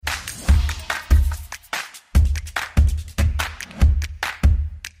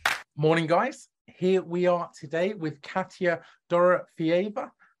Morning, guys. Here we are today with Katya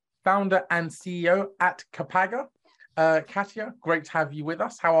Dorofejeva, founder and CEO at Kapaga. Katya, great to have you with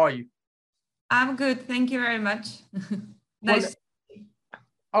us. How are you? I'm good. Thank you very much. Nice.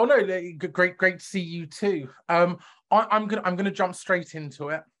 Oh no, great to see you too. I'm gonna jump straight into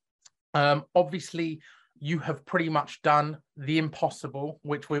it. Obviously, you have pretty much done the impossible,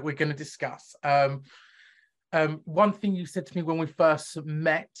 which we're going to discuss. One thing you said to me when we first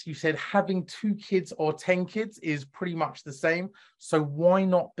met, you said having 2 kids or 10 kids is pretty much the same. So why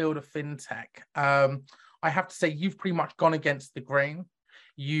not build a fintech? I have to say, you've pretty much gone against the grain.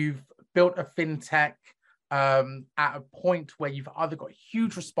 You've built a fintech at a point where you've either got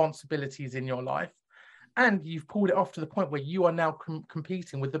huge responsibilities in your life, and you've pulled it off to the point where you are now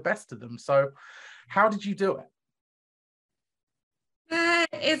competing with the best of them. So how did you do it?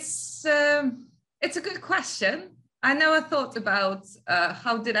 It's a good question. I never thought about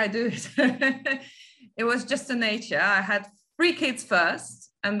how did I do it. It was just a nature. I had 3 kids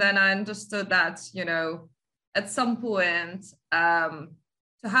first, and then I understood that, at some point, to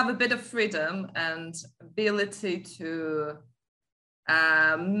have a bit of freedom and ability to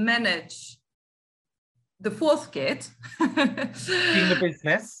manage the 4th kid. being the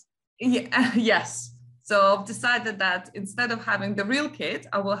business? Yeah, yes. So I've decided that instead of having the real kid,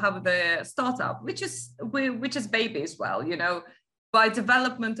 I will have the startup, which is baby as well. By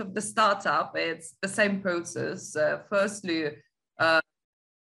development of the startup, it's the same process. Firstly,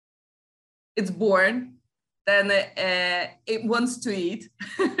 it's born, then it wants to eat,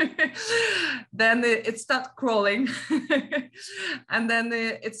 then it starts crawling, and then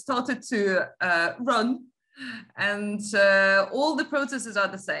it started to run. And all the processes are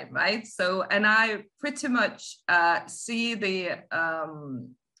the same, right? So, and I pretty much see the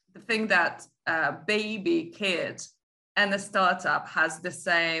thing that baby, kid, and a startup has the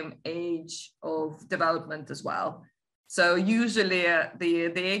same age of development as well. So usually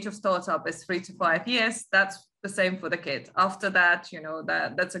the age of startup is 3 to 5 years. That's the same for the kid. After that,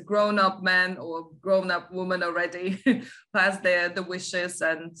 that's a grown-up man or grown-up woman already who has the wishes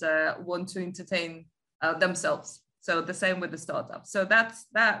and want to entertain themselves. So the same with the startup. So that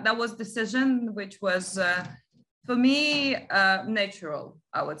was decision which was for me natural,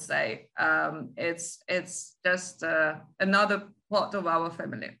 I would say. It's just another part of our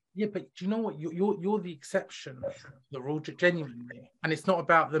family. Yeah, but do you know what? You're the exception, the rule, genuinely. And it's not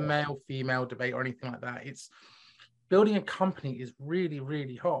about the male female debate or anything like that. It's building a company is really,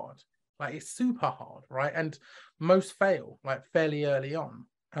 really hard. Like, it's super hard, right? And most fail like fairly early on.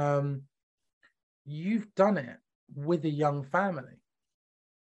 You've done it with a young family.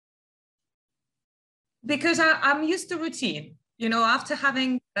 Because I'm used to routine. After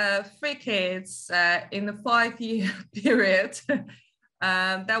having 3 kids in a 5-year period,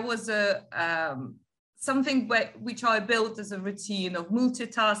 that was something which I built as a routine of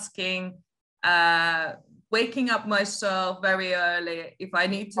multitasking, waking up myself very early if I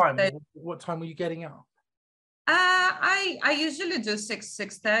need to. What time were you getting up? I usually do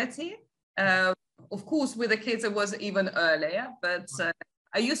 6:30. Of course, with the kids, it was even earlier, but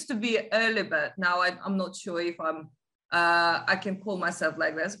I used to be early bird. Now I'm not sure if I can call myself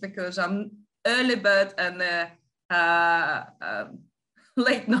like this, because I'm early bird and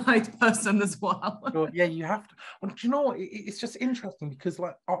late night person as well. Well, yeah, you have to. Well, do you know what? It's just interesting because,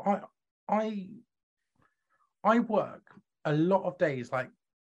 like, I work a lot of days, like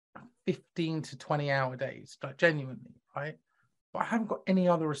 15 to 20-hour days, like, genuinely, right? But I haven't got any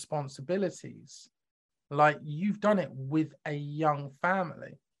other responsibilities. Like, you've done it with a young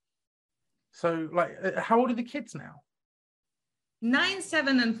family. So, like, how old are the kids now? 9,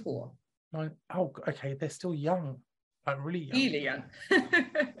 7, and 4. Oh, okay, they're still young, like really young. Really young.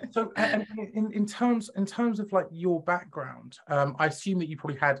 So, in terms of like your background, I assume that you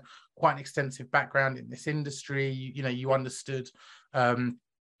probably had quite an extensive background in this industry. You understood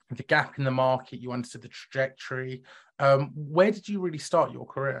the gap in the market. You understood the trajectory. Where did you really start your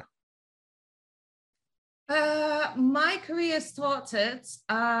career? My career started,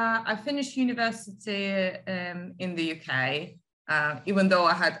 I finished university in the UK, even though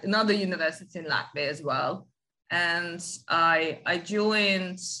I had another university in Latvia as well. And I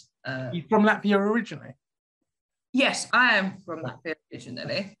joined... You're from Latvia originally? Yes, I am from Latvia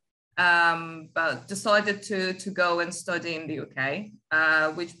originally, but decided to go and study in the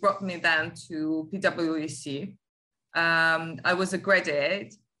UK, which brought me then to PwC. I was a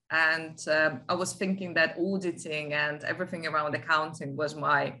graduate, and I was thinking that auditing and everything around accounting was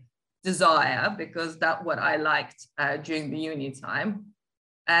my desire, because that's what I liked during the uni time.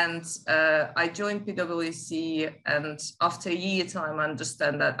 And I joined PwC, and after a year time, I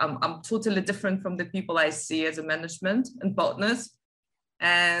understand that I'm totally different from the people I see as a management and partners.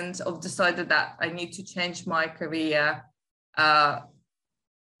 And I've decided that I need to change my career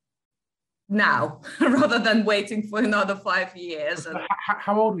now rather than waiting for another 5 years. And,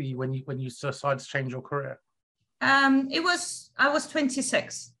 how old were you when you decided to change your career? I was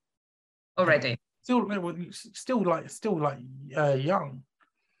 26 already. Still young.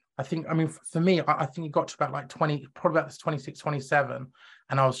 I think, I mean, for me, I think it got to about like 20, probably about 26, 27.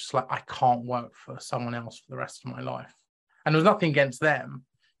 And I was just like, I can't work for someone else for the rest of my life. And there was nothing against them.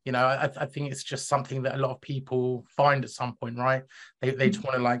 You know, I think it's just something that a lot of people find at some point, right? They just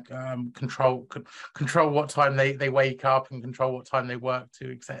want to like control what time they wake up and control what time they work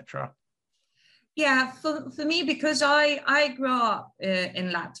to, etc. Yeah, for me, because I grew up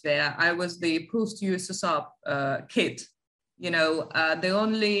in Latvia, I was the post-USSR kid. You know, the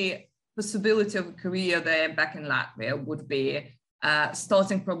only possibility of a career there back in Latvia would be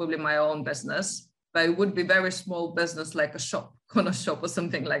starting probably my own business, but it would be very small business, like a shop, corner shop or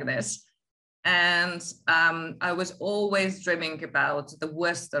something like this. And I was always dreaming about the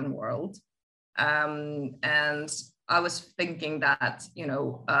Western world. And I was thinking that, you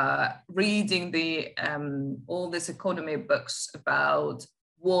know, reading the all these economy books about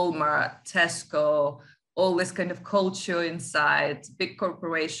Walmart, Tesco, all this kind of culture inside big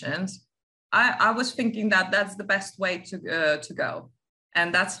corporations, I was thinking that that's the best way to go.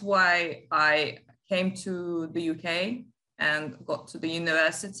 And that's why I came to the UK and got to the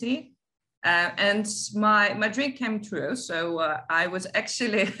university. And my dream came true. So I was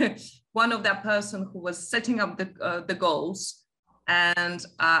actually one of that person who was setting up the goals, and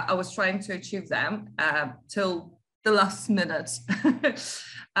I was trying to achieve them till the last minute.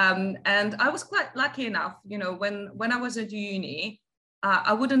 And I was quite lucky enough, you know, when I was at uni,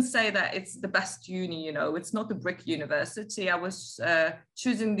 I wouldn't say that it's the best uni, you know, it's not a brick university. I was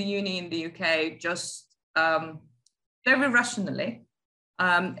choosing the uni in the UK just very rationally.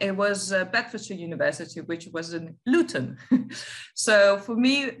 It was Bedfordshire University, which was in Luton. So for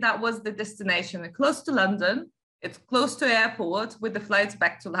me, that was the destination. Close to London, it's close to airport with the flights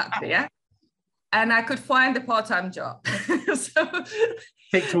back to Latvia. And I could find a part-time job. So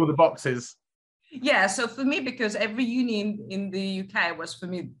ticked all the boxes. Yeah, so for me, because every uni in the UK was for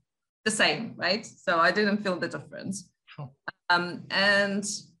me the same, right? So I didn't feel the difference. Sure. And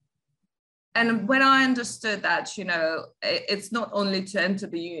when I understood that, you know, it's not only to enter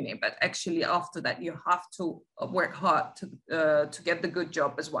the uni, but actually after that, you have to work hard to get the good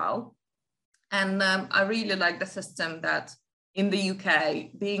job as well. And I really like the system that in the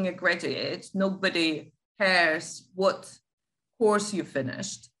UK, being a graduate, nobody cares what course you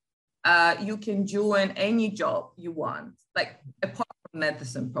finished. You can join any job you want, like apart from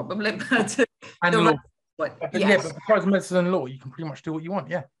medicine probably, but and law. But yes. Yeah, but besides medicine and law, you can pretty much do what you want.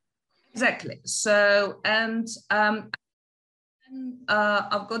 Yeah. Exactly. So, and I've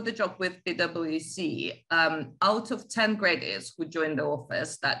got the job with PwC. Out of 10 graduates who joined the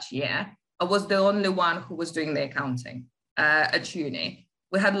office that year, I was the only one who was doing the accounting at uni.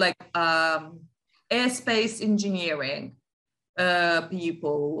 We had like airspace engineering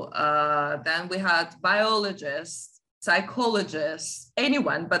people. Then we had biologists, psychologists,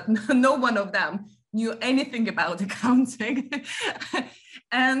 anyone, but no one of them knew anything about accounting.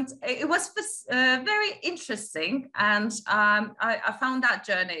 And it was very interesting. And I found that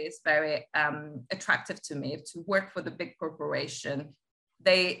journey is very attractive to me, to work for the big corporation.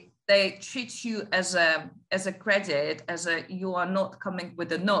 They treat you as a graduate, you are not coming with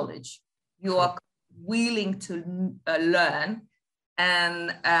the knowledge. You are willing to learn.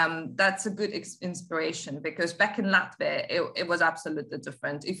 And that's a good inspiration, because back in Latvia, it was absolutely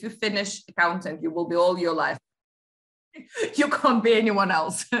different. If you finish accounting, you will be all your life. You can't be anyone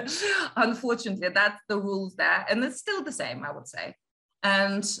else. Unfortunately, that's the rules there. And it's still the same, I would say.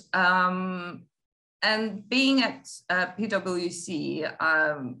 And being at PwC,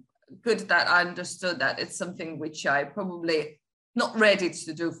 good that I understood that it's something which I probably not ready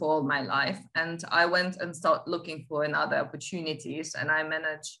to do for all my life. And I went and started looking for another opportunities, and I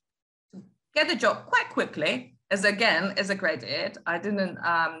managed to get a job quite quickly. As a graduate, I didn't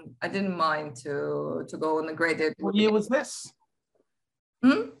mind to go on a graduate. What year was this?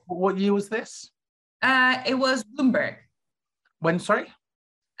 What year was this? It was Bloomberg. When, sorry?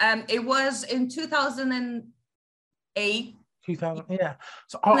 It was in 2008. 2000, yeah.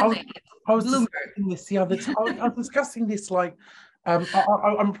 So I was discussing this the other time. I was discussing this like,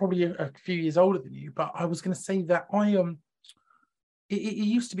 I'm probably a few years older than you, but I was going to say that it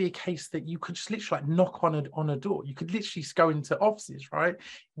used to be a case that you could just literally like knock on a door. You could literally just go into offices, right?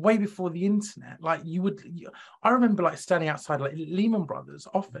 Way before the internet. Like I remember like standing outside like Lehman Brothers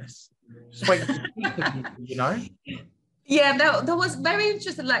office, just waiting to speak to people, you know? Yeah, that was very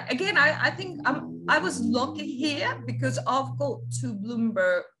interesting. Like again, I think I was lucky here because I've got to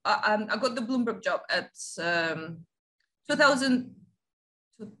Bloomberg. I got the Bloomberg job at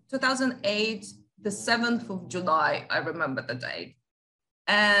 2008, the 7th of July. I remember the date.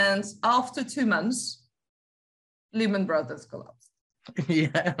 And after 2 months, Lehman Brothers collapsed.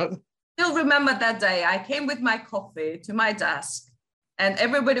 Yeah. Still remember that day. I came with my coffee to my desk, and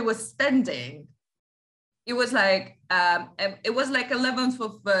everybody was standing. It was like 11th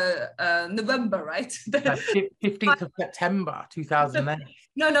of November, right? 15th of September 2008.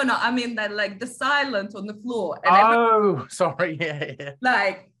 No. I mean that like the silence on the floor. And sorry, yeah.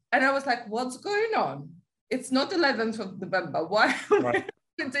 Like, and I was like, what's going on? It's not 11th of November. Why am I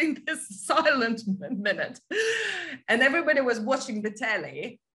doing this silent minute? And everybody was watching the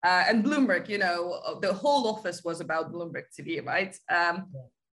telly. And Bloomberg, you know, the whole office was about Bloomberg TV, right?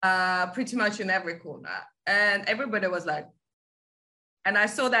 Pretty much in every corner. And everybody was like, and I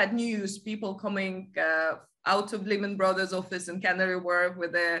saw that news, people coming out of Lehman Brothers office in Canary Wharf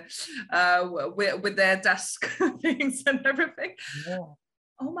with their desk things and everything. Yeah.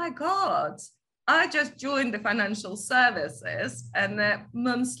 Oh my God, I just joined the financial services, and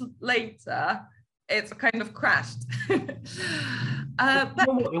months later, it's kind of crashed. But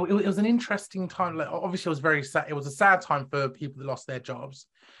it was an interesting time. Like, obviously, it was very sad. It was a sad time for people that lost their jobs.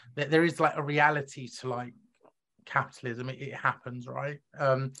 There is like a reality to like capitalism. It happens, right?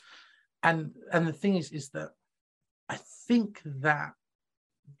 And the thing is that I think that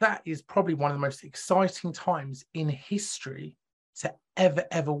is probably one of the most exciting times in history to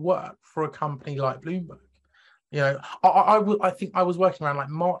ever work for a company like Bloomberg. You know, I think I was working around like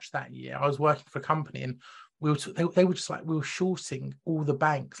March that year. I was working for a company, and they were just like, we were shorting all the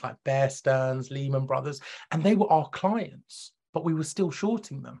banks like Bear Stearns, Lehman Brothers, and they were our clients, but we were still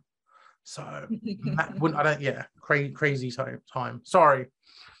shorting them. So crazy time. Sorry.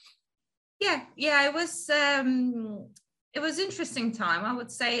 Yeah, it was interesting time. I would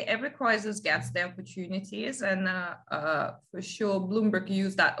say every crisis gets the opportunities, and for sure Bloomberg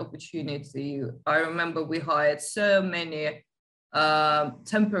used that opportunity. I remember we hired so many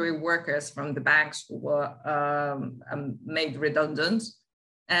temporary workers from the banks who were made redundant,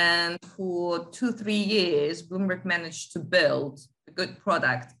 and for 2-3 years Bloomberg managed to build a good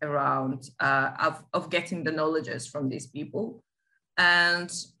product around of getting the knowledges from these people,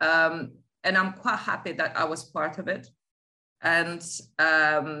 and I'm quite happy that I was part of it. And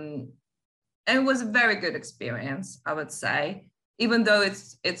it was a very good experience, I would say, even though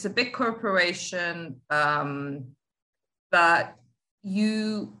it's a big corporation, but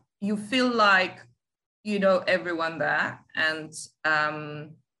you feel like you know everyone there, and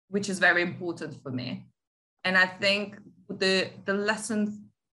which is very important for me. And I think the lessons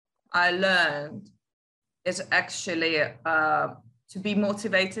I learned is actually to be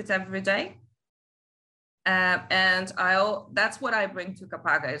motivated every day. And that's what I bring to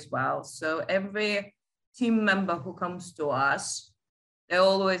Kapaga as well. So every team member who comes to us, they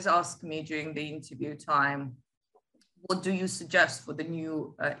always ask me during the interview time, what do you suggest for the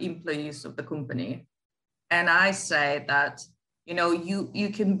new employees of the company? And I say that, you know, you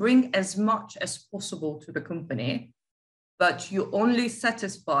can bring as much as possible to the company, but you're only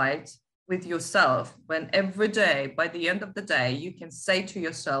satisfied with yourself when every day, by the end of the day, you can say to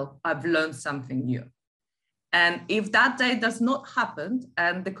yourself, I've learned something new. And if that day does not happen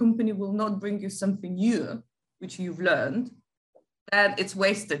and the company will not bring you something new, which you've learned, then it's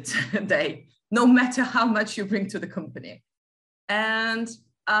wasted day, no matter how much you bring to the company. And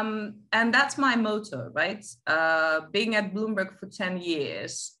that's my motto, right? Being at Bloomberg for 10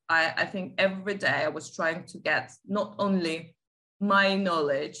 years, I think every day I was trying to get not only my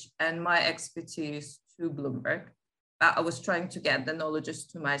knowledge and my expertise to Bloomberg, but I was trying to get the knowledges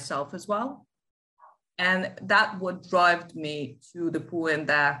to myself as well. And that would drive me to the point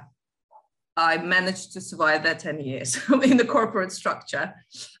that I managed to survive that 10 years in the corporate structure,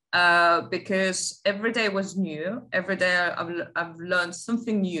 because every day was new. Every day I've learned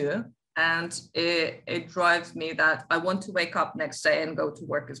something new, and it drives me that I want to wake up next day and go to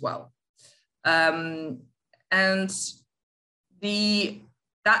work as well. And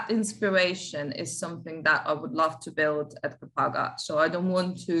that inspiration is something that I would love to build at Kapaga. So I don't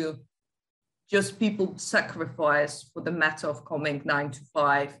want to just people sacrifice for the matter of coming 9 to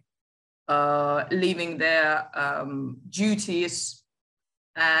 5, leaving their duties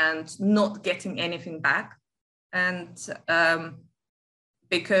and not getting anything back. And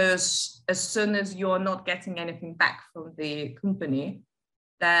because as soon as you're not getting anything back from the company,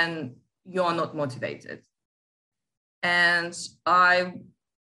 then you're not motivated. And I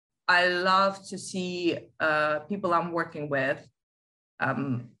love to see people I'm working with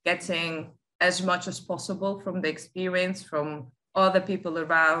getting as much as possible from the experience, from other people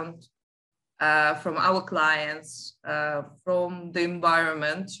around, from our clients, from the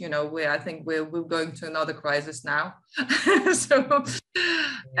environment. You know, I think we're going to another crisis now. So,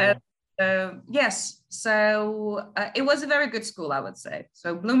 yes, so it was a very good school, I would say.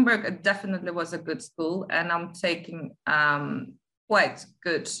 So Bloomberg definitely was a good school, and I'm taking quite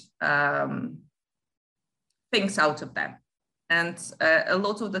good things out of them. And a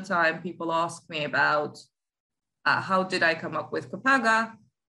lot of the time people ask me about how did I come up with Kapaga,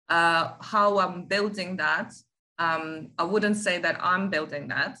 how I'm building that. I wouldn't say that I'm building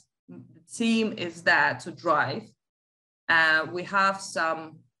that. The team is there to drive. We have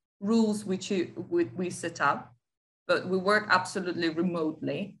some rules which we set up, but we work absolutely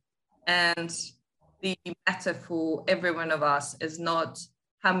remotely. And the matter for every one of us is not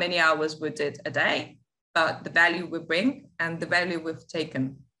how many hours we did a day, but the value we bring and the value we've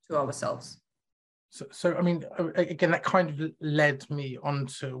taken to ourselves. So I mean, again, that kind of led me on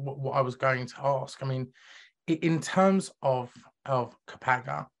to what I was going to ask. I mean, in terms of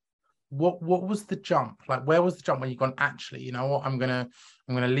Kapaga, what was the jump? Like, where was the jump when you gone, actually, you know what, I'm gonna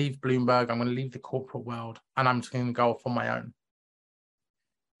leave Bloomberg, I'm gonna leave the corporate world, and I'm just gonna go off on my own?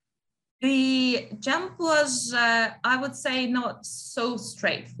 The jump was, I would say, not so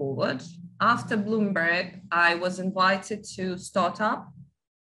straightforward. After Bloomberg, I was invited to start up.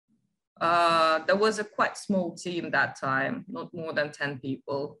 There was a quite small team that time, not more than 10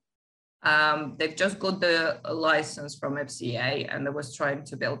 people. They've just got the license from FCA and they was trying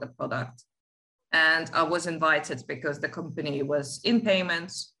to build a product. And I was invited because the company was in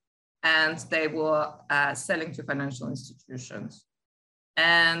payments and they were selling to financial institutions.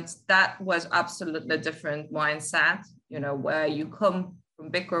 And that was absolutely different mindset, you know, where you come from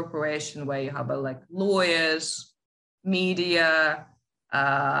big corporation, where you have like lawyers, media,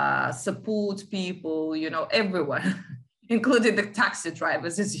 support people, you know, everyone, including the taxi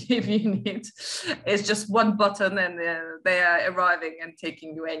drivers, if you need. It's just one button and they are arriving and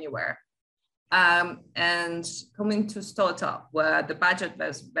taking you anywhere. And coming to startup, where the budget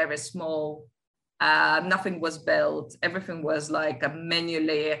was very small, nothing was built, everything was like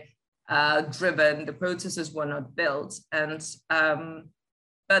manually driven, the processes were not built. And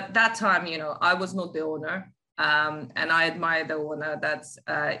but that time, you know, I was not the owner. And I admire the owner that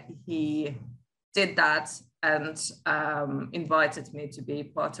he did that and invited me to be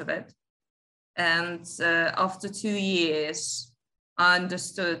part of it. And after 2 years, I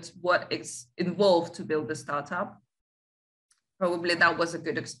understood what is involved to build a startup. Probably that was a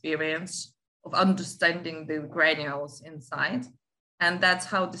good experience of understanding the granules inside. And that's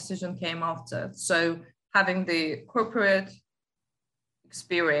how decision came after. So having the corporate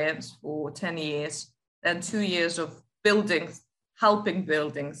experience for 10 years, then 2 years of helping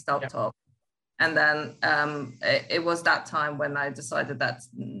building startup. Yeah. And then it was that time when I decided that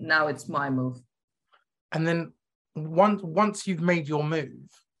now it's my move. And then once you've made your move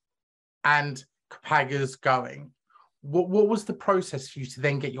and Kapaga's going, what was the process for you to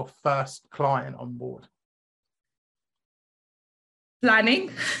then get your first client on board?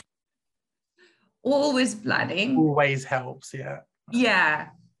 Planning. Always planning. Always helps, yeah. Yeah.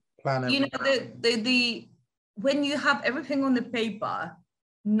 Planning. You know, when you have everything on the paper,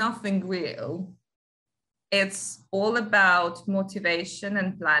 nothing real, it's all about motivation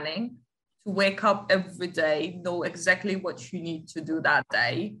and planning, to wake up every day, know exactly what you need to do that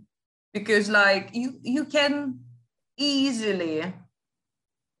day. Because like you can easily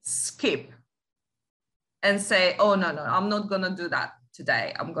skip and say, oh, no, I'm not going to do that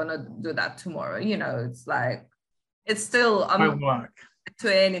today. I'm going to do that tomorrow. You know, it's like, it's still, I'm won't work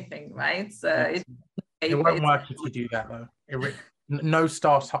to anything, right? So it won't work if you do that, though. No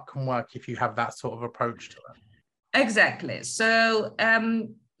startup can work if you have that sort of approach to it. Exactly. So,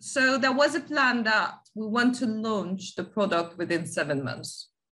 so there was a plan that we want to launch the product within 7 months.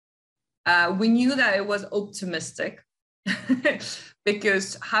 We knew that it was optimistic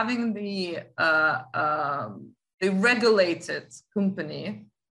because having the regulated company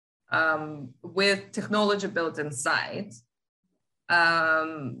with technology built inside,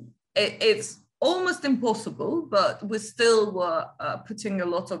 it's almost impossible, but we still were putting a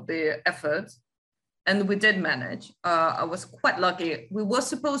lot of the effort. And we did manage. I was quite lucky. We were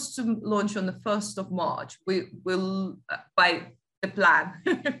supposed to launch on the 1st of March. We will, by the plan,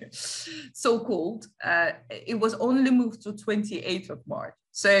 so-called. It was only moved to 28th of March.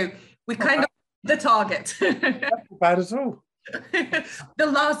 So we kind of the target. Not bad at all. The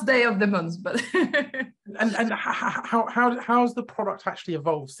last day of the month, but and how's the product actually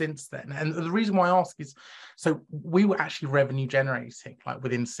evolved since then? And the reason why I ask is, so we were actually revenue generating like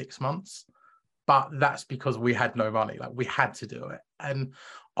within 6 months, but that's because we had no money. Like we had to do it. And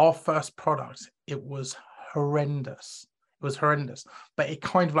our first product, it was horrendous. It was horrendous. But it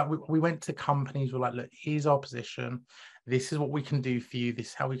kind of like we went to companies, we're like, look, here's our position. This is what we can do for you. This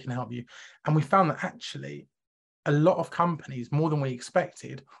is how we can help you. And we found that actually a lot of companies, more than we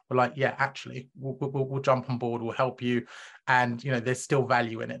expected, were like, yeah, actually, we'll jump on board, we'll help you. And, you know, there's still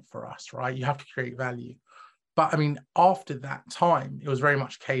value in it for us, right? You have to create value. But I mean, after that time, it was very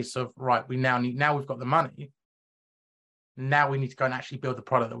much a case of, right, now we've got the money. Now we need to go and actually build the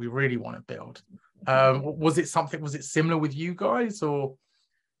product that we really want to build. Was it similar with you guys, or?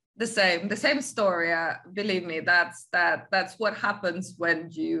 The same story. Believe me, that's what happens when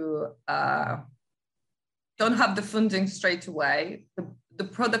you don't have the funding straight away. The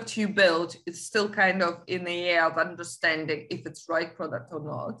product you build is still kind of in the air of understanding if it's right product or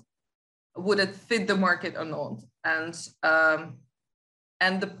not. Would it fit the market or not? And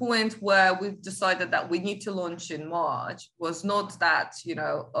the point where we've decided that we need to launch in March was not that, you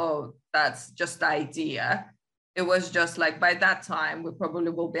know, oh, that's just the idea. It was just like, by that time, we probably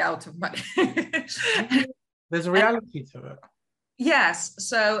will be out of money. There's a reality to it. Yes.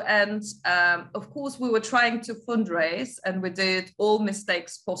 So, and of course, we were trying to fundraise, and we did all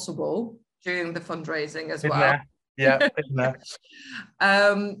mistakes possible during the fundraising as well. There. Yeah. There.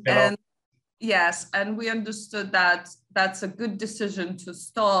 And yes, and we understood that that's a good decision to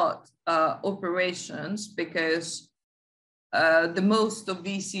start operations, because the most of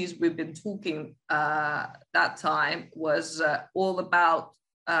VCs we've been talking that time was all about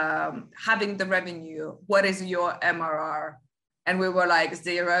having the revenue. What is your MRR? And we were like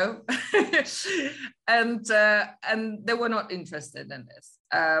 0, and they were not interested in this.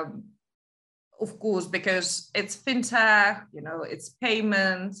 Of course, because it's fintech, you know, it's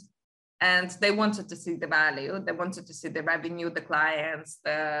payment, and they wanted to see the value. They wanted to see the revenue, the clients,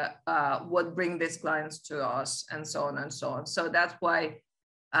 what bring these clients to us, and so on and so on. So that's why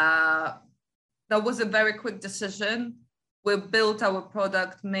that was a very quick decision. We built our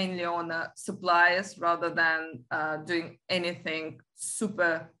product mainly on suppliers rather than doing anything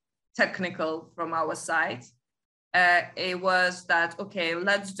super technical from our side. It was that, okay,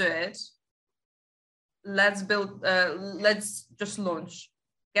 let's do it. Let's build, let's just launch,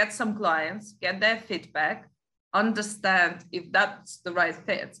 get some clients, get their feedback, understand if that's the right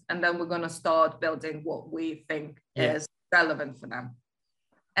fit, and then we're going to start building what we think is relevant for them.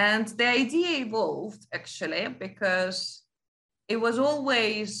 And the idea evolved actually, because it was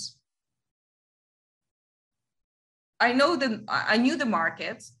always, I knew the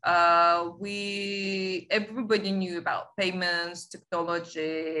market. Everybody knew about payments,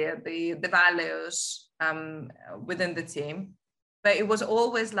 technology, the values within the team. But it was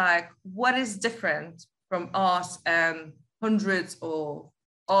always like, what is different from us and hundreds of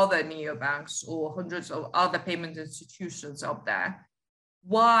other neobanks or hundreds of other payment institutions out there?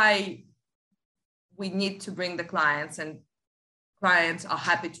 Why we need to bring the clients, and clients are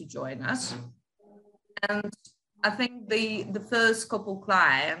happy to join us. And I think the first couple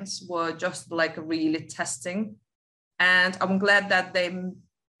clients were just like really testing. And I'm glad that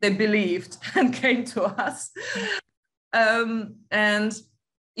they believed and came to us. And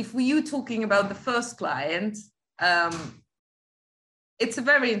if you talking about the first client, it's a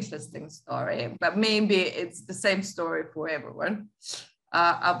very interesting story, but maybe it's the same story for everyone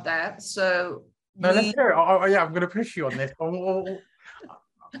out there. So no, let's hear it. I'm going to push you on this.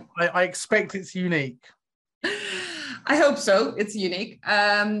 I expect it's unique. I hope so. It's unique.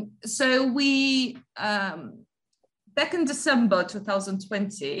 So we, back in December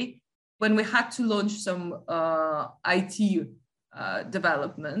 2020, when we had to launch some IT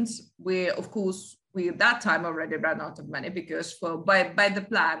developments, we at that time already ran out of money, because by the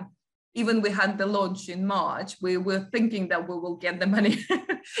plan, even we had the launch in March, we were thinking that we will get the money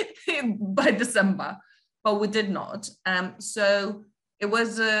by December, but we did not. So it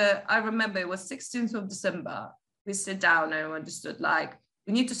was, I remember it was 16th of December. We sit down and we understood, like,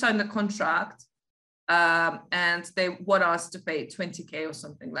 we need to sign the contract, and they want us to pay 20K or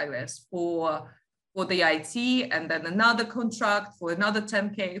something like this for the IT, and then another contract for another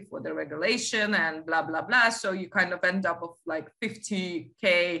 10K for the regulation, and blah, blah, blah. So you kind of end up with like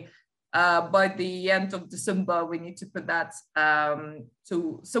 50K. By the end of December, we need to put that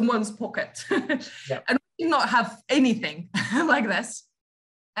to someone's pocket. Yep. And we did not have anything like this.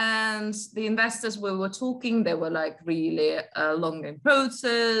 And the investors we were talking, they were like really long in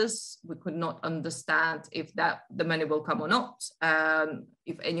process. We could not understand if the money will come or not,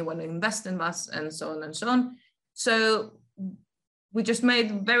 if anyone will invest in us, and so on and so on. So we just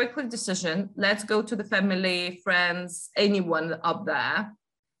made a very quick decision. Let's go to the family, friends, anyone up there,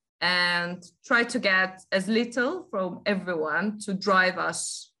 and try to get as little from everyone to drive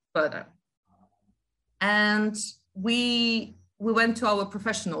us further. And we went to our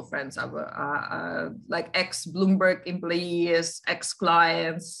professional friends, our like ex-Bloomberg employees,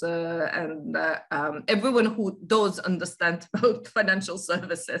 ex-clients, and everyone who does understand about financial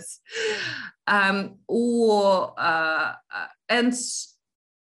services. And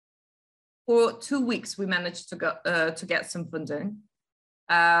for 2 weeks, we managed to get some funding.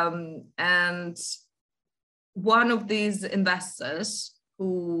 And one of these investors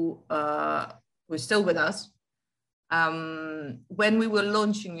who is still with us, when we were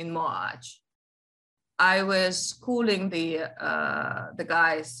launching in March, I was calling the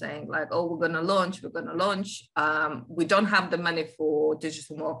guys saying like, oh, we're going to launch. We don't have the money for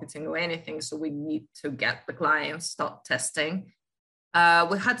digital marketing or anything, so we need to get the clients, start testing.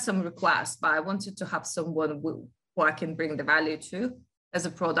 We had some requests, but I wanted to have someone who I can bring the value to as a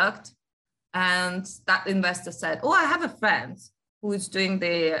product. And that investor said, oh, I have a friend who is doing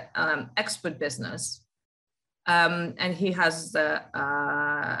the expert business. And he has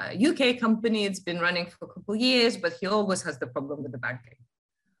a UK company. It's been running for a couple of years, but he always has the problem with the banking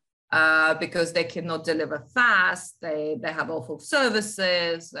because they cannot deliver fast. They have awful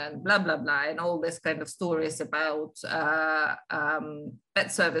services and blah, blah, blah, and all this kind of stories about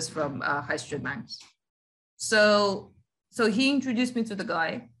pet service from high street banks. So he introduced me to the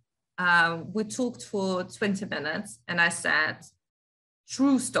guy. We talked for 20 minutes and I said,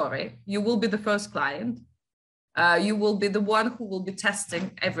 true story, you will be the first client. You will be the one who will be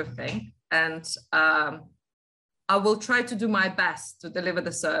testing everything. And I will try to do my best to deliver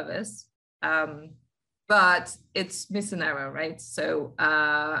the service. But it's miss and error, right? So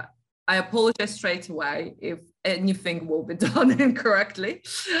I apologize straight away if anything will be done incorrectly.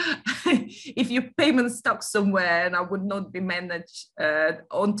 If your payment stuck somewhere and I would not be managed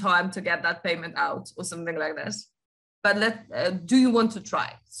on time to get that payment out or something like this. But do you want to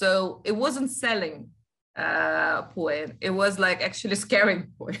try? So it wasn't selling point. It was like actually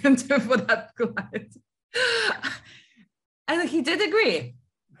scaring point for that client. And he did agree.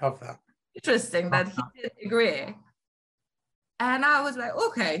 Love that. Interesting that he did agree. And I was like,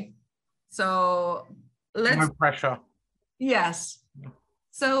 okay, so let's. No pressure. Yes.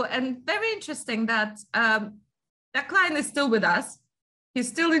 So, and very interesting that that client is still with us. He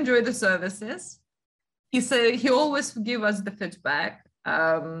still enjoyed the services. He said he always give us the feedback.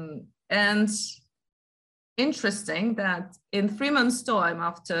 And interesting that in 3 months' time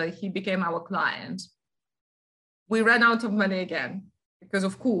after he became our client, we ran out of money again because,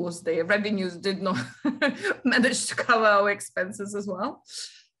 of course, the revenues did not manage to cover our expenses as well.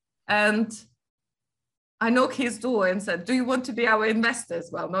 And I knocked his door and said, do you want to be our investor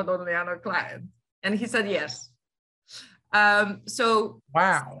as well, not only our client? And he said, yes. So,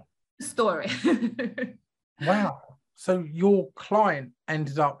 wow. Story. Wow. So your client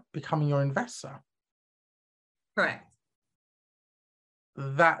ended up becoming your investor. Correct.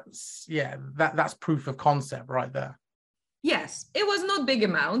 That's proof of concept right there. Yes, it was not big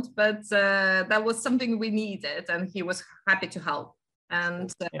amount, but that was something we needed, and he was happy to help.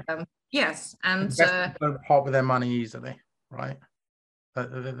 And yes, and investors don't part with their money easily, right?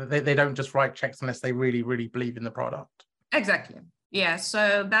 They don't just write checks unless they really, really believe in the product. Exactly. Yeah.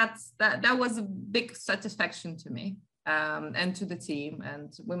 So that was a big satisfaction to me and to the team,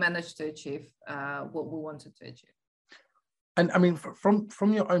 and we managed to achieve what we wanted to achieve. And I mean,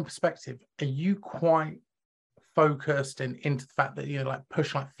 from your own perspective, are you quite focused into the fact that you're like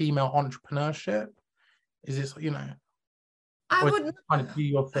push like female entrepreneurship? Is this, I would kind of do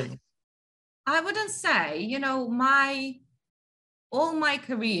your thing? I wouldn't say, all my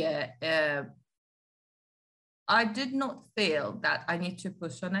career, I did not feel that I need to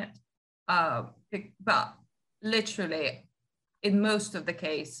push on it. But literally, in most of the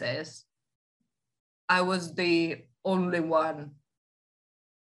cases, I was the only one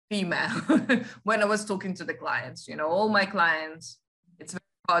female when I was talking to the clients. All my clients, it's very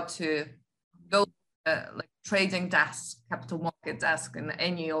hard to go like trading desk, capital market desk in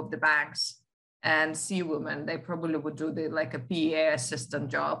any of the banks and see women. They probably would do like a PA assistant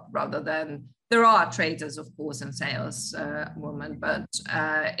job rather than, there are traders, of course, and sales women, but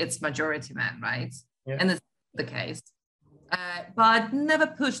it's majority men, right? Yeah. And it's the case. But never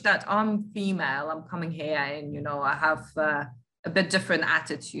push that I'm female, I'm coming here and, I have a bit different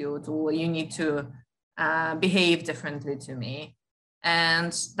attitude, or you need to behave differently to me.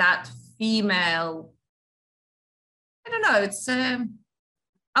 And that female, I don't know, it's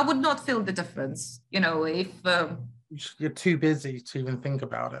I would not feel the difference, you know, if you're too busy to even think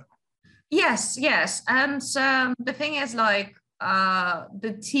about it. yes. And the thing is, like,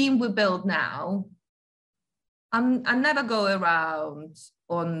 the team we build now, I never go around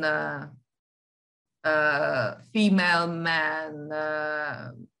on female, man,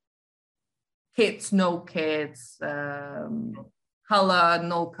 kids, no kids, color,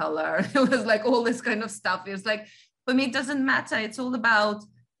 no color. It was like all this kind of stuff. It was like, for me, it doesn't matter. It's all about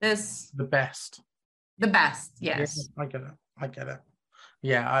this. The best. The best, yes. Yeah, I get it.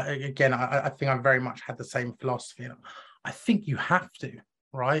 Yeah, I think I very much had the same philosophy. I think you have to,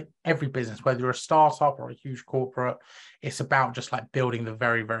 right? Every business, whether you're a startup or a huge corporate, it's about just like building the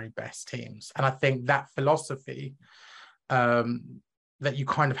very, very best teams. And I think that philosophy that you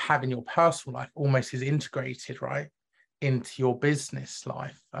kind of have in your personal life almost is integrated, right, into your business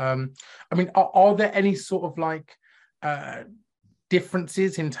life. I mean, are there any sort of like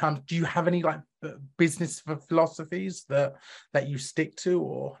differences in terms, do you have any like business philosophies that you stick to,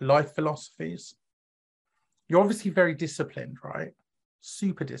 or life philosophies? You're obviously very disciplined, right?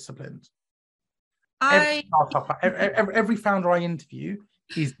 Super disciplined. Every founder I interview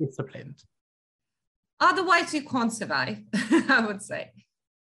is disciplined. Otherwise, you can't survive, I would say.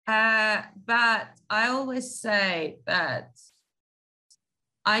 But I always say that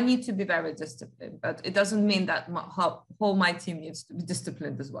I need to be very disciplined, but it doesn't mean that whole my team needs to be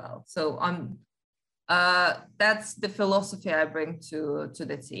disciplined as well. So that's the philosophy I bring to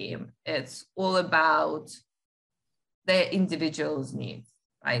the team. It's all about the individual's needs,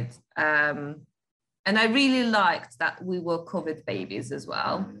 right? And I really liked that we were COVID babies as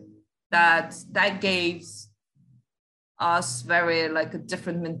well. That gave us very like a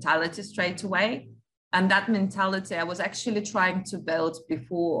different mentality straight away. And that mentality I was actually trying to build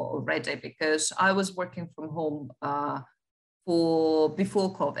before already, because I was working from home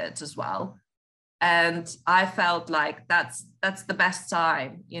before COVID as well. And I felt like that's the best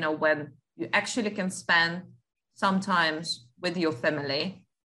time, you know, when you actually can spend sometimes with your family.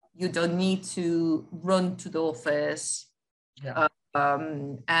 You don't need to run to the office. Yeah.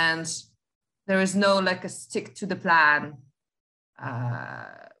 And there is no like a stick to the plan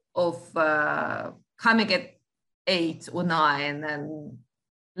of coming at 8 or 9 and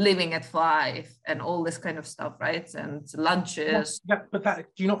leaving at 5 and all this kind of stuff, right? And lunches. But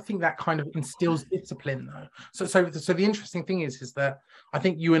do you not think that kind of instills discipline though? So the interesting thing is that I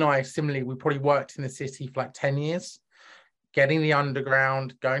think you and I similarly, we probably worked in the city for like 10 years. Getting the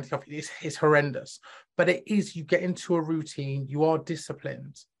underground, going to the office, it's horrendous. But it is, you get into a routine, you are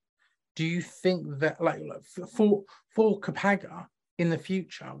disciplined. Do you think that, like for Kapaga in the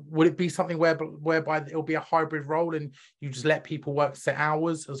future, would it be something whereby it'll be a hybrid role and you just let people work set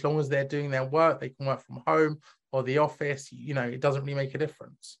hours, as long as they're doing their work, they can work from home or the office, you know, it doesn't really make a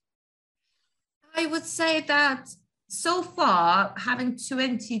difference? I would say that so far, having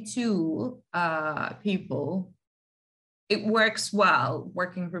 22 people, it works well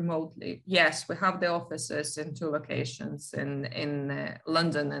working remotely. Yes, we have the offices in 2 locations in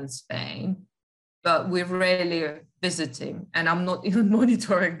London and Spain, but we're rarely visiting, and I'm not even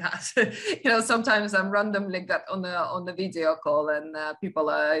monitoring that. You know, sometimes I'm randomly got on the video call and people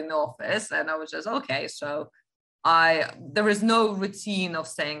are in the office, and I was just, okay, so there is no routine of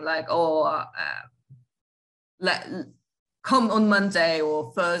saying like, oh, come on Monday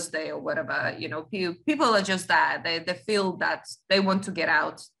or Thursday or whatever. You know, people are just there. They feel that they want to get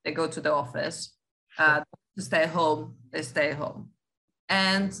out. They go to the office. To stay home, they stay home.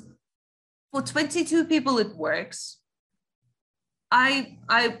 And for 22 people, it works. I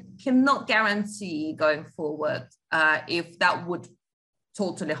cannot guarantee going forward if that would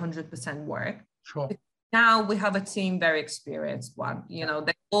totally 100% work. Sure. Now we have a team, very experienced one. You know,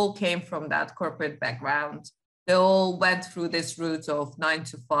 they all came from that corporate background. They all went through this route of 9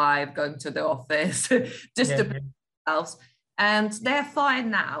 to 5, going to the office, disciplining themselves, and they're fine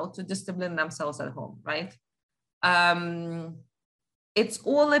now to discipline themselves at home, right? It's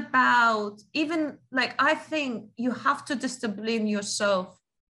all about, even like, I think you have to discipline yourself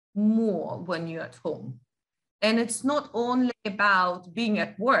more when you're at home. And it's not only about being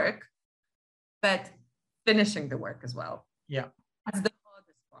at work, but finishing the work as well. Yeah. That's the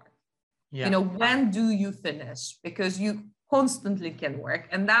hardest part. Yeah. You know, when do you finish? Because you constantly can work.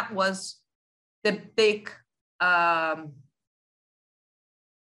 And that was the big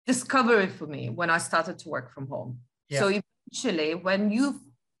discovery for me when I started to work from home. Yeah. So eventually, when you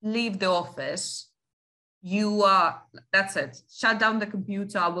leave the office, that's it. Shut down the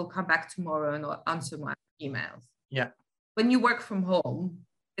computer. I will come back tomorrow and answer my emails. Yeah. When you work from home,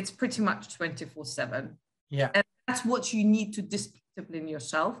 it's pretty much 24/7. Yeah. And that's what you need to discipline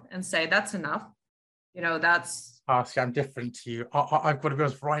yourself and say, that's enough. You know, that's... See, I'm different to you. I've got to be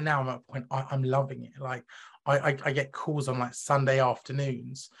honest, right now I'm at a point, I'm loving it. Like I get calls on like Sunday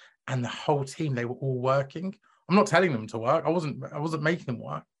afternoons and the whole team, they were all working. I'm not telling them to work. I wasn't making them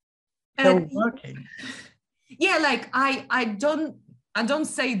work. They were working. Yeah, like I don't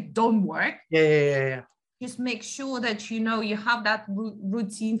say don't work. Yeah. Just make sure that you have that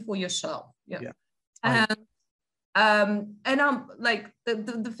routine for yourself. Yeah. And I'm like,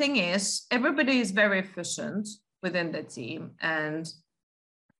 the thing is, everybody is very efficient within the team, and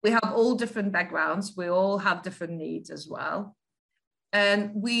we have all different backgrounds. We all have different needs as well,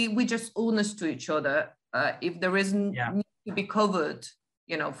 and we just honest to each other. If there isn't need to be covered,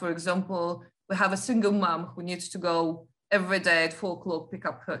 for example, we have a single mom who needs to go every day at 4 o'clock, pick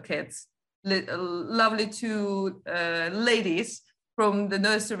up her kids. Lovely two ladies from the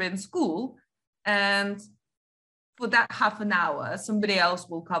nursery and school. And for that half an hour, somebody else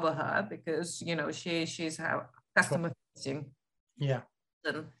will cover her because, she's her customer facing. Yeah.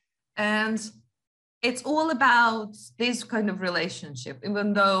 And it's all about this kind of relationship,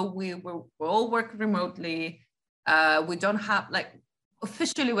 even though we all work remotely. We don't have, like,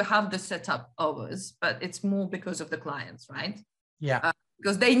 officially we have the setup hours, but it's more because of the clients, right? Yeah.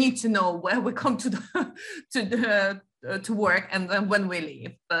 Because they need to know where we come to work and then when we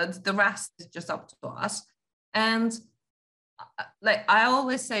leave, but the rest is just up to us. And like I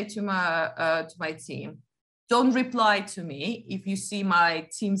always say to my team, don't reply to me if you see my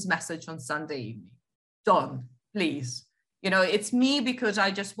team's message on Sunday evening. Don't, please. It's me because I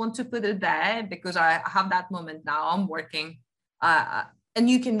just want to put it there because I have that moment now. I'm working, and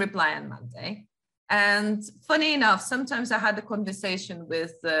you can reply on Monday. And funny enough, sometimes I had a conversation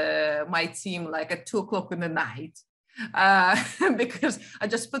with my team like at 2 o'clock in the night because I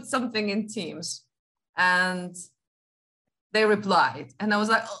just put something in Teams and they replied. And I was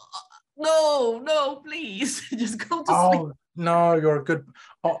like, oh, no, please, just go to sleep. Oh, no, you're a good...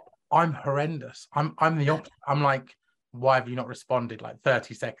 I'm horrendous. I'm the opposite. I'm like, why have you not responded like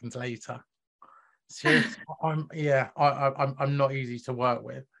 30 seconds later? Seriously, I'm not easy to work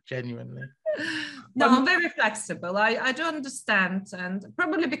with, genuinely. No, I'm very flexible. I do understand, and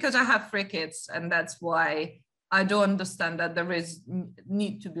probably because I have 3 kids, and that's why I do understand that there is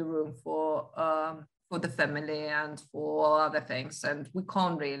need to be room for the family and for other things, and we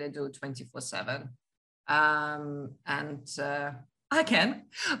can't really do 24/7. I can.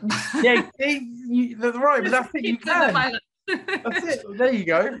 Yeah, that's right, but that's it. You can. That's it. There you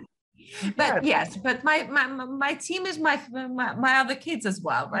go. But yes, but my team is my other kids as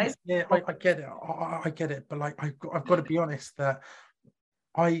well, right? Yeah, I get it. I get it, but like I've got to be honest that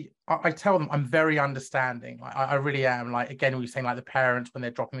I tell them I'm very understanding. Like I really am. Like again, we were saying like the parents when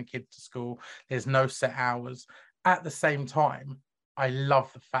they're dropping the kids to school, there's no set hours. At the same time, I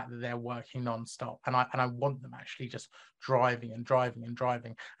love the fact that they're working non-stop, and I want them actually just driving. And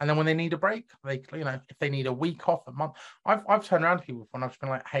then when they need a break, they if they need a week off, a month, I've turned around to people when I've been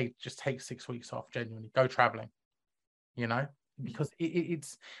like, hey, just take 6 weeks off, genuinely, go traveling, because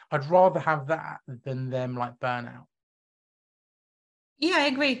it's I'd rather have that than them like burnout. Yeah, I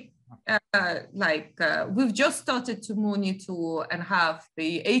agree. We've just started to monitor and have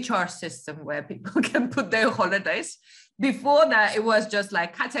the HR system where people can put their holidays. Before that, it was just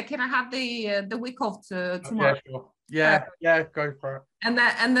like, Katya, can I have the week off tomorrow? Yeah, sure. Go for it. And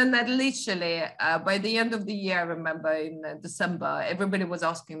then that literally by the end of the year, I remember in December, everybody was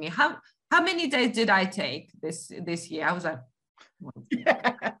asking me how many days did I take this year? I was like,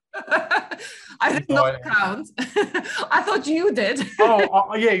 I did not count. I thought you did.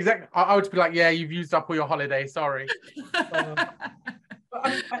 Yeah, exactly. I would be like, yeah, you've used up all your holiday. Sorry.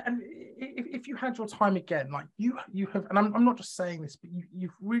 And if you had your time again, like you have, and I'm not just saying this, but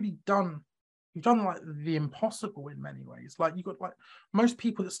you've really done. You've done like the impossible in many ways. Like you got like most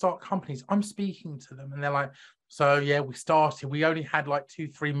people that start companies, I'm speaking to them and they're like, so yeah, we only had like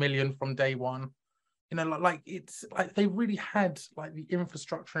 2-3 million from day one. Like it's like they really had like the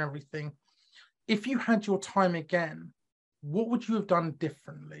infrastructure and everything. If you had your time again, what would you have done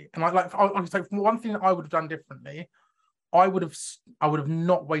differently? And I would say one thing that I would have done differently, I would have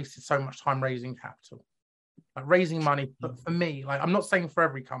not wasted so much time raising capital. Like raising money, but for me, like I'm not saying for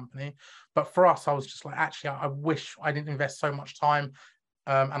every company, but for us, I was just like, actually, I wish I didn't invest so much time,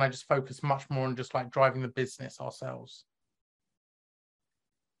 and I just focused much more on just like driving the business ourselves.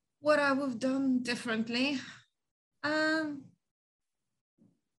 What I would have done differently,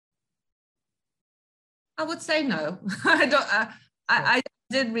 I would say no. I don't. I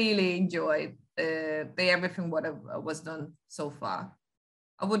did really enjoy everything what was done so far.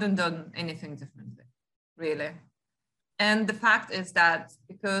 I wouldn't done anything differently, really. And the fact is that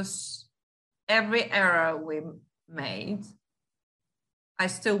because every error we made, I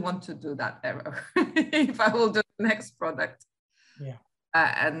still want to do that error if I will do the next product,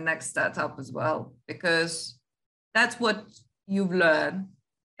 and next startup as well, because that's what you've learned,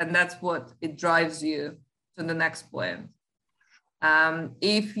 and that's what it drives you to the next point.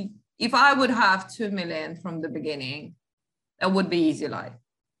 If I would have 2 million from the beginning, that would be easy life.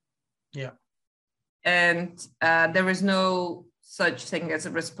 Yeah. And there is no such thing as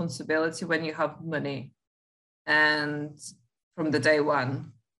a responsibility when you have money. And from the day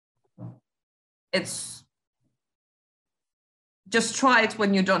one, it's just try it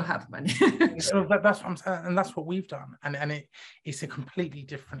when you don't have money. That's what I'm saying, and that's what we've done, and it's a completely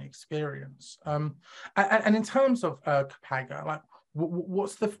different experience. And in terms of Kapaga, like,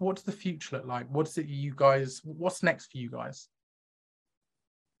 what's the future look like? What's next for you guys?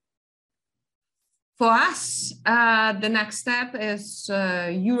 For us, the next step is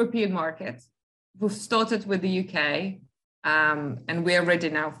European market. We've started with the UK, and we're ready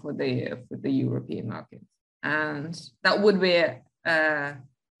now for the European market. And that would be a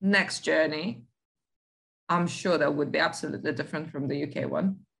next journey. I'm sure that would be absolutely different from the UK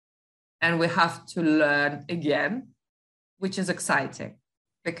one. And we have to learn again, which is exciting.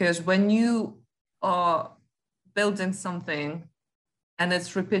 Because when you are building something and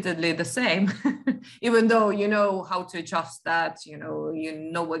it's repeatedly the same, even though you know how to adjust that, you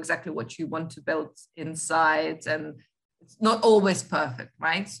know exactly what you want to build inside, and it's not always perfect,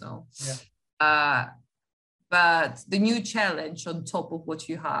 right? So, but the new challenge on top of what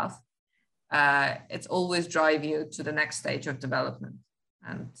you have, it's always drive you to the next stage of development,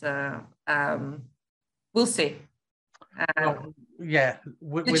 and we'll see. Well, yeah,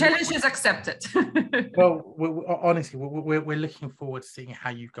 the challenge is accepted. Well, honestly, we're looking forward to seeing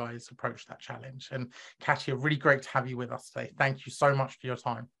how you guys approach that challenge. And Katya, really great to have you with us today. Thank you so much for your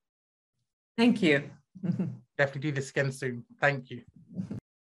time. Thank you. Definitely do this again soon. Thank you.